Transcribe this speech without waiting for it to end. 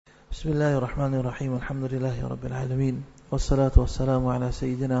بسم الله الرحمن الرحيم الحمد لله رب العالمين والصلاة والسلام على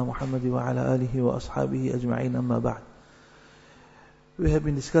سيدنا محمد وعلى آله وأصحابه أجمعين أما بعد. We have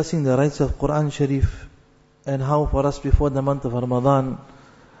been discussing the rights of Quran Sharif and how for us before the month of Ramadan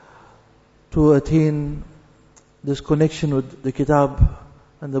to attain this connection with the Kitab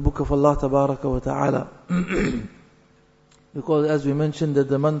and the Book of Allah Tabaraka wa Ta'ala. Because as we mentioned that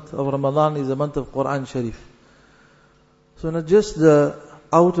the month of Ramadan is a month of Quran Sharif. So not just the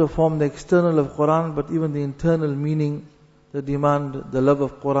outer form, the external of Quran, but even the internal meaning, the demand, the love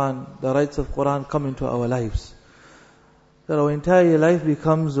of Quran, the rights of Quran come into our lives. That our entire life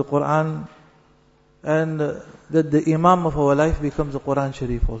becomes the Quran, and that the Imam of our life becomes the Quran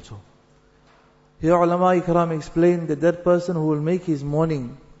Sharif also. Here ulama ikram explain that that person who will make his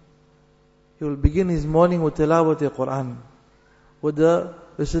morning, he will begin his morning with tilawat al-Quran, with the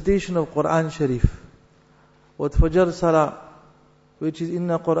recitation of Quran Sharif, with Fajr Salah, which is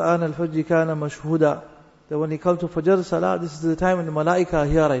Inna Quran al-Fajr kana mashhuda. That when he comes to Fajr Salah, this is the time when the Malaika are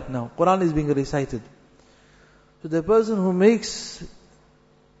here right now. Quran is being recited. So the person who makes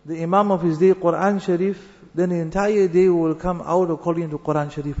the Imam of his day Quran Sharif, then the entire day will come out according to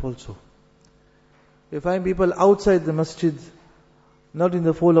Quran Sharif also. We find people outside the masjid, not in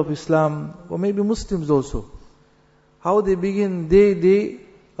the fold of Islam, or maybe Muslims also. How they begin day,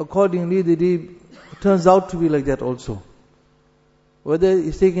 accordingly the day turns out to be like that also. Whether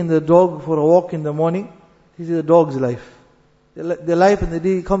he's taking the dog for a walk in the morning, this is the dog's life. Their life in the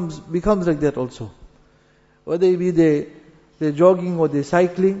day becomes like that also. Whether it be they're jogging or they're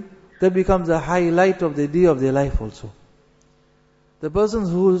cycling, that becomes a highlight of the day of their life also. The person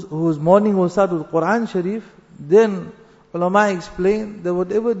whose morning will start with Quran Sharif, then ulama explain that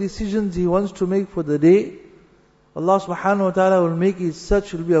whatever decisions he wants to make for the day, Allah subhanahu wa ta'ala will make it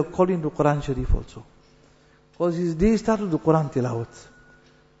such will be according to Quran Sharif also. Because his day started with the Quran tilawat.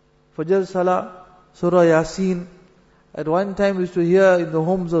 Fajr Salah, Surah Yasin. At one time we used to hear in the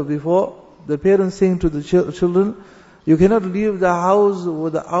homes of before, the parents saying to the children, you cannot leave the house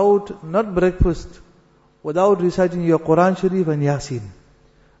without, not breakfast, without reciting your Quran Sharif and Yasin.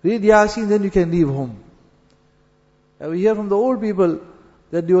 Read Yasin, then you can leave home. And we hear from the old people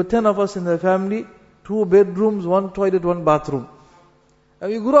that there were 10 of us in the family, 2 bedrooms, 1 toilet, 1 bathroom.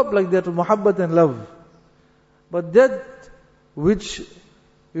 And we grew up like that with muhabbat and love. But that which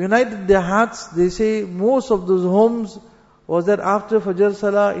united their hearts, they say most of those homes was that after Fajr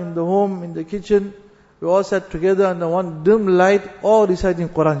Salah in the home, in the kitchen, we all sat together under one dim light, all reciting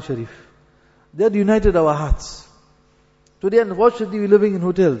Quran Sharif. That united our hearts. Today unfortunately we're living in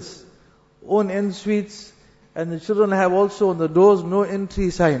hotels, own en suites, and the children have also on the doors no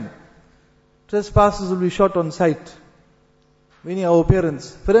entry sign. Trespassers will be shot on sight. Meaning our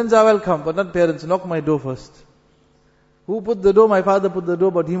parents. Friends are welcome, but not parents. Knock my door first. Who put the door? My father put the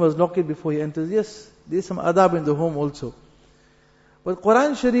door, but he must knock it before he enters. Yes, there is some adab in the home also. But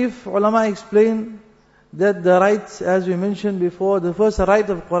Quran Sharif, ulama explain that the rights, as we mentioned before, the first right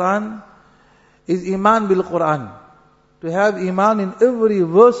of Quran is Iman bil Quran. To have Iman in every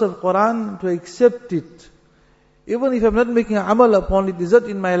verse of Quran, to accept it. Even if I'm not making an amal upon it, is not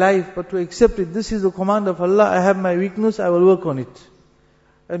in my life, but to accept it. This is the command of Allah, I have my weakness, I will work on it.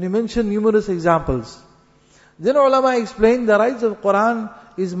 And we mentioned numerous examples. Then ulama explain the rights of Quran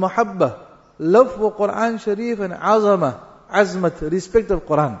is muhabba, love for Quran Sharif, and azmat, respect of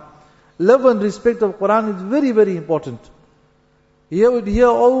Quran. Love and respect of Quran is very, very important. Here we hear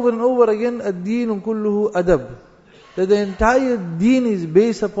over and over again, ad-deen kulluhu adab. That the entire deen is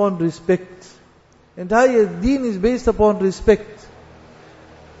based upon respect. Entire deen is based upon respect.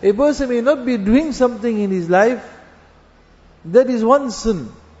 A person may not be doing something in his life, that is one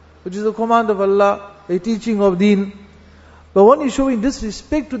sin, which is the command of Allah, a teaching of deen. But one is showing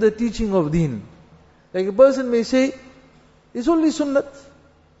disrespect to the teaching of deen. Like a person may say, it's only sunnat.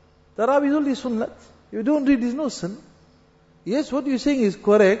 Tarawih is only sunnat. If you don't read, there's no sin. Yes, what you're saying is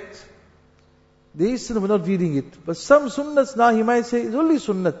correct. There is sin, we're not reading it. But some sunnats now he might say, it's only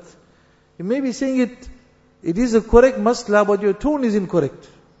sunnat. You may be saying it is a correct masla, but your tone is incorrect.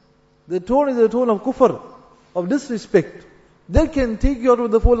 The tone is a tone of kufr, of disrespect. That can take you out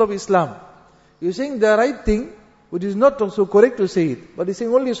of the fold of Islam. You're saying the right thing, which is not also correct to say it, but he's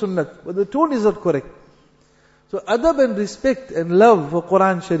saying only sunnat, but the tone is not correct. So adab and respect and love for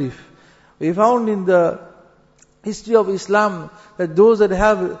Quran Sharif. We found in the history of Islam that those that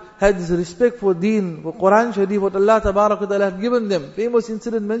have had this respect for deen, for Quran Sharif, what Allah Tabaraka Ta'ala had given them. Famous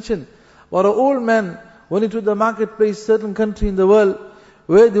incident mentioned, where an old man went into the marketplace, certain country in the world,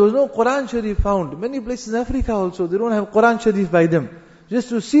 where there was no Quran Sharif found. Many places in Africa also, they don't have Quran Sharif by them. Just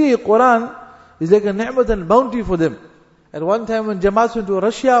to see a Quran is like a ni'mat and bounty for them. At one time when Jamaats went to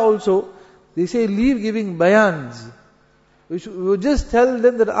Russia also, they say leave giving bayans. We would just tell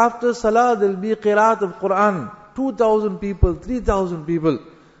them that after Salah there will be qiraat of Quran. 2,000 people, 3,000 people.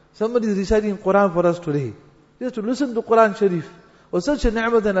 Somebody is reciting Quran for us today. Just to listen to Quran Sharif. Was such a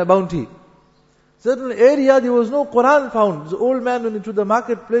ni'mat and a bounty. Certain area there was no Quran found. The old man went into the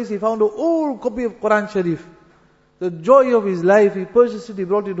marketplace, he found an old copy of Quran Sharif. The joy of his life, he purchased it, he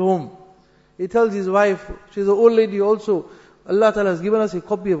brought it home. He tells his wife, she's an old lady also, Allah Ta'ala has given us a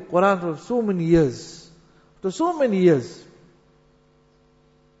copy of Quran for so many years. For so many years.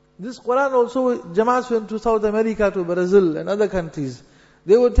 This Quran also, Jamaats went to South America, to Brazil and other countries.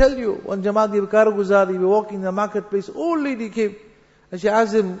 They will tell you, one Jamaat gave Karguzar, he was walking in the marketplace, old lady came, and she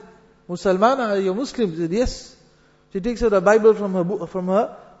asked him, Musalmana, are you Muslim? He said, yes. She takes out a Bible from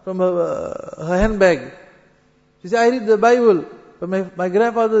her handbag. She said, I read the Bible, but my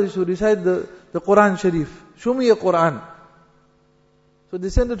grandfather used to recite the Quran Sharif. Show me a Quran. So they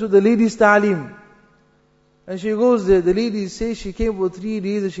sent her to the ladies' ta'aleem. And she goes there, the lady says she came for 3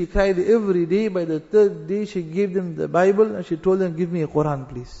 days and she cried every day. By the 3rd day she gave them the Bible and she told them, give me a Quran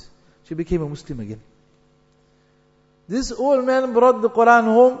please. She became a Muslim again. This old man brought the Quran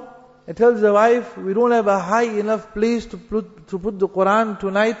home and tells the wife, we don't have a high enough place to put the Quran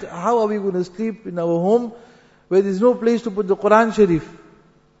tonight. How are we going to sleep in our home where there is no place to put the Quran Sharif?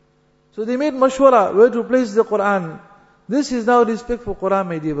 So they made mashwara where to place the Quran. This is now respect for Quran,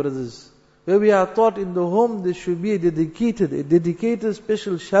 my dear brothers. Where we are taught in the home, there should be a dedicated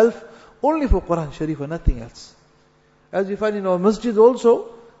special shelf only for Quran Sharif and nothing else. As we find in our masjid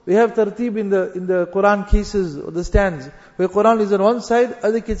also, we have tartib in the Quran cases or the stands, where Quran is on one side,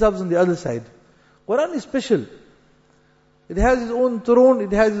 other kitabs on the other side. Quran is special. It has its own throne,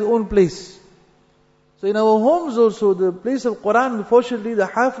 it has its own place. So in our homes also, the place of Quran, unfortunately, the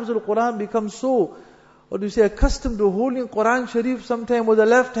Hafiz al-Quran becomes so, accustomed to holding Quran Sharif sometime with the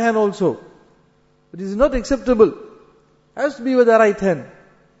left hand also. It is not acceptable. It has to be with the right hand.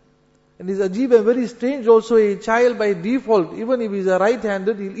 And it's ajib and very strange also, a child by default, even if he's a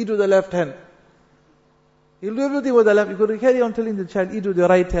right-handed, he'll eat with the left hand. He'll do everything with the left. You've got to carry on telling the child, eat with your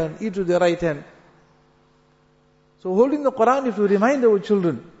right hand, eat with your right hand. So holding the Quran, if you remind our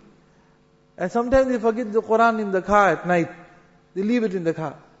children, and sometimes they forget the Quran in the car at night. They leave it in the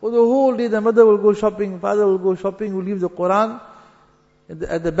car. For the whole day, the mother will go shopping, father will go shopping, will leave the Quran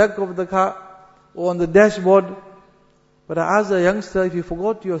at the back of the car or on the dashboard. But I asked a youngster, if you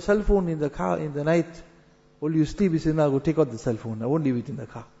forgot your cell phone in the car in the night, will you sleep? He said, no, I'll go take out the cell phone. I won't leave it in the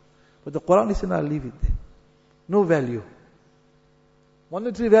car. But the Quran, he said, no, I'll leave it there. No value.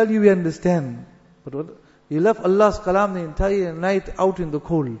 Monetary value we understand. But we left Allah's kalam the entire night out in the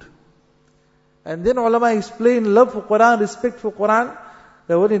cold. And then ulama explain love for Quran, respect for Quran,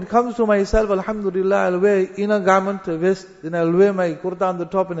 that when it comes to myself, alhamdulillah, I'll wear inner garment, a vest, then I'll wear my kurta on the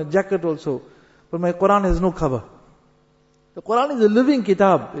top and a jacket also. But my Quran has no cover. The Quran is a living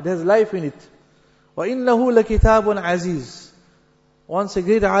kitab. It has life in it. وَإِنَّهُ لَكِتَابٌ عَزِيزٌ. Once a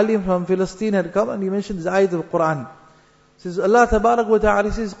great alim from Palestine had come and he mentioned this ayat of Quran. He says, Allah Tabarak wa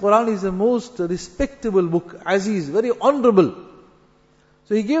Ta'ala says, Quran is the most respectable book, aziz, very honorable.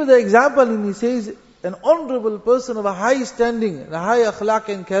 So he gave the example and he says, an honorable person of a high standing, a high akhlaq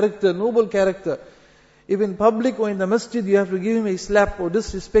and character, noble character. If in public or in the masjid you have to give him a slap or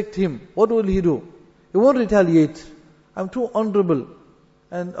disrespect him, what will he do? He won't retaliate. I'm too honorable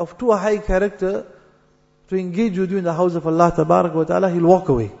and of too high character to engage with you in the house of Allah Tabarak wa Ta'ala. He'll walk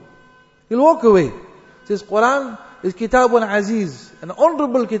away. He'll walk away. It says Quran is kitabun aziz, an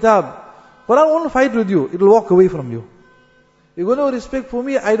honorable kitab. Quran won't fight with you. It will walk away from you. You're going to have respect for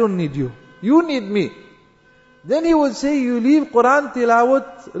me, I don't need you. You need me. Then he would say, you leave Quran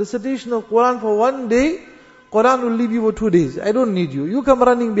tilawat, recitation of Quran for 1 day, Quran will leave you for 2 days. I don't need you. You come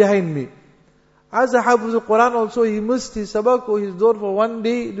running behind me. As a Hafiz of Quran also, he missed his sabak or his door for 1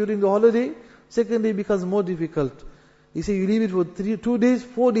 day during the holiday. Second day becomes more difficult. He said, you leave it for 2 days,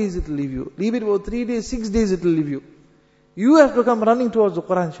 4 days it will leave you. Leave it for 3 days, 6 days it will leave you. You have to come running towards the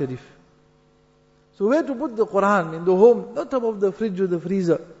Quran Sharif. So where to put the Quran? In the home, not above the fridge or the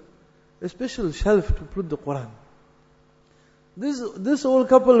freezer. A special shelf to put the Quran. This old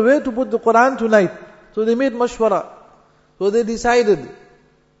couple, where to put the Quran tonight? So they made mashwara. So they decided.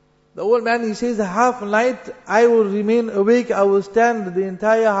 The old man, he says, half night I will remain awake. I will stand the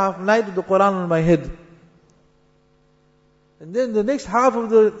entire half night with the Quran on my head. And then the next half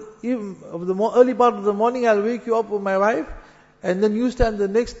of the early part of the morning, I'll wake you up with my wife. And then you stand the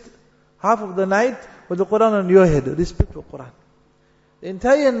next half of the night with the Quran on your head. Respect for Quran. The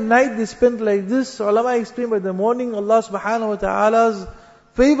entire night they spent like this. Ulama explained by the morning, Allah subhanahu wa ta'ala's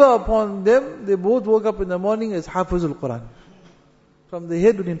favor upon them, they both woke up in the morning as Hafizul Quran. From the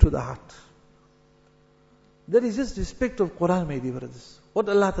head into the heart. That is just respect of Quran, my dear brothers. What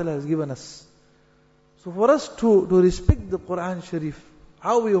Allah Ta'ala has given us. So for us to respect the Quran Sharif,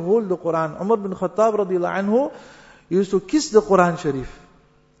 how we hold the Quran. Umar bin Khattab radiallahu anhu used to kiss the Quran Sharif.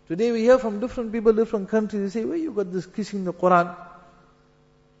 Today we hear from different people, different countries, they say, where you got this kissing the Quran?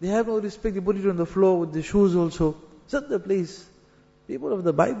 They have no respect, they put it on the floor with the shoes also. Is that the place? People of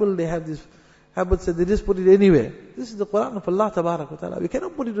the Bible, they have this habit that they just put it anywhere. This is the Quran of Allah Tabarak wa Ta'ala. We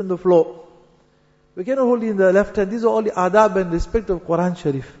cannot put it on the floor. We cannot hold it in the left hand. These are all the adab and respect of Quran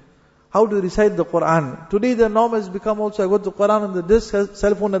Sharif. How to recite the Quran. Today the norm has become also, I got the Quran on the disk,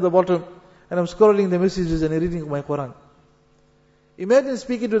 cell phone at the bottom, and I'm scrolling the messages and reading my Quran. Imagine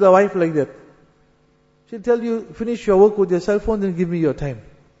speaking to the wife like that. She'll tell you, finish your work with your cell phone, then give me your time.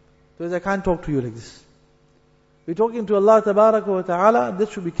 Because I can't talk to you like this. We're talking to Allah Tabaraka wa Ta'ala,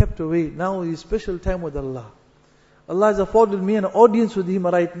 that should be kept away. Now is special time with Allah. Allah has afforded me an audience with Him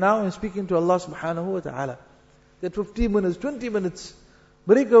right now and speaking to Allah Subhanahu wa Ta'ala. That 15 minutes, 20 minutes,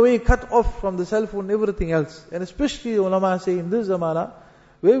 break away, cut off from the cell phone, everything else. And especially ulama say in this zamana,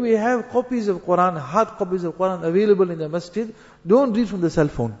 where we have copies of Quran, hard copies of Quran available in the masjid, don't read from the cell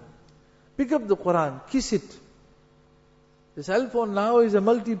phone. Pick up the Quran, kiss it. The cell phone now is a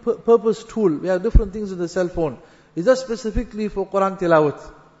multi-purpose tool. We have different things with the cell phone. It's just specifically for Quran tilawat.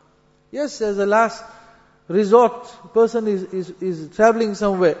 Yes, as a last resort, person is traveling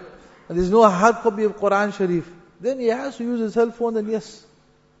somewhere, and there's no hard copy of Quran Sharif. Then he has to use a cell phone, then yes.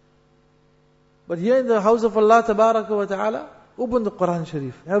 But here in the house of Allah Tabaraka wa Ta'ala, open the Quran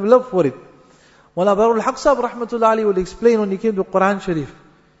Sharif. Have love for it. Mawlana Barul Haq Sahib Rahmatullahi alayhi will explain when he came to Quran Sharif.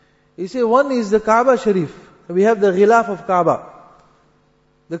 He said one is the Kaaba Sharif. We have the ghilaf of Kaaba.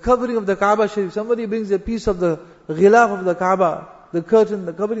 The covering of the Kaaba Sharif. Somebody brings a piece of the ghilaf of the Kaaba, the curtain,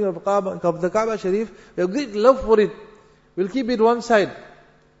 the covering of the Kaaba Sharif. We have great love for it. We'll keep it one side.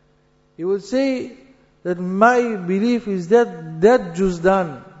 He will say that my belief is that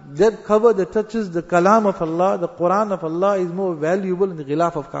juzdan, that cover that touches the kalam of Allah, the Quran of Allah is more valuable in the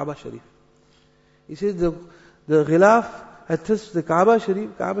ghilaf of Kaaba Sharif. He says the ghilaf had touched the Kaaba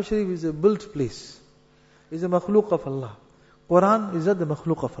Sharif. Kaaba Sharif is a built place. It's a makhluk of Allah. Quran is not the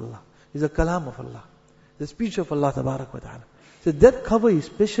makhluk of Allah. It's a kalam of Allah. The speech of Allah Tabarak wa Ta'ala. So that cover is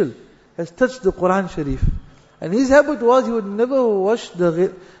special. Has touched the Quran Sharif. And his habit was he would never wash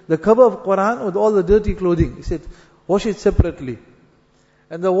the cover of Quran with all the dirty clothing. He said, wash it separately.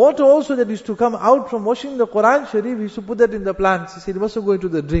 And the water also that used to come out from washing the Quran Sharif, he used to put that in the plants. He said, it mustn't go into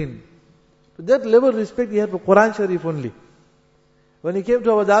the drain. To that level of respect he had for Quran Sharif only. When he came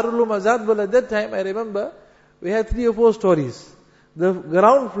to our Darul Uloom Azad, well at that time I remember, we had 3 or 4 stories. The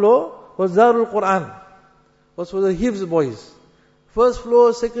ground floor was Darul Quran. Was for the Hifz boys. First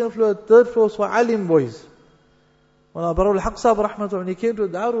floor, second floor, third floor was for Alim boys. When Barul Haq Sahib Rahmatullah, when he came to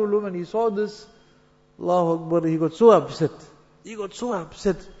Darul Uloom and he saw this, Allahu Akbar, he got so upset. He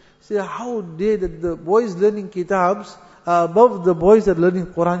said, how dare that the boys learning kitabs are above the boys that are learning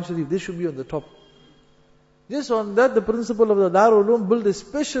Quran Sharif. They should be on the top. Just on that, the principal of the Darul Uloom built a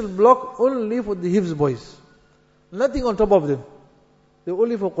special block only for the Hifz boys. Nothing on top of them. They're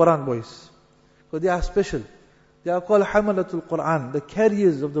only for Quran boys. Because they are special. They are called Hamalatul Quran, the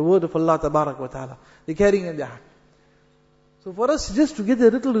carriers of the word of Allah Tabarak wa Ta'ala. They're carrying in their heart. So for us just to get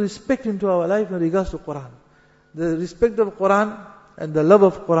a little respect into our life in regards to Quran. The respect of Quran and the love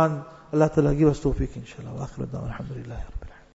of Quran, Allah Ta'ala give us tawfiq inshallah. Wa akhiru da'wana alhamdulillah.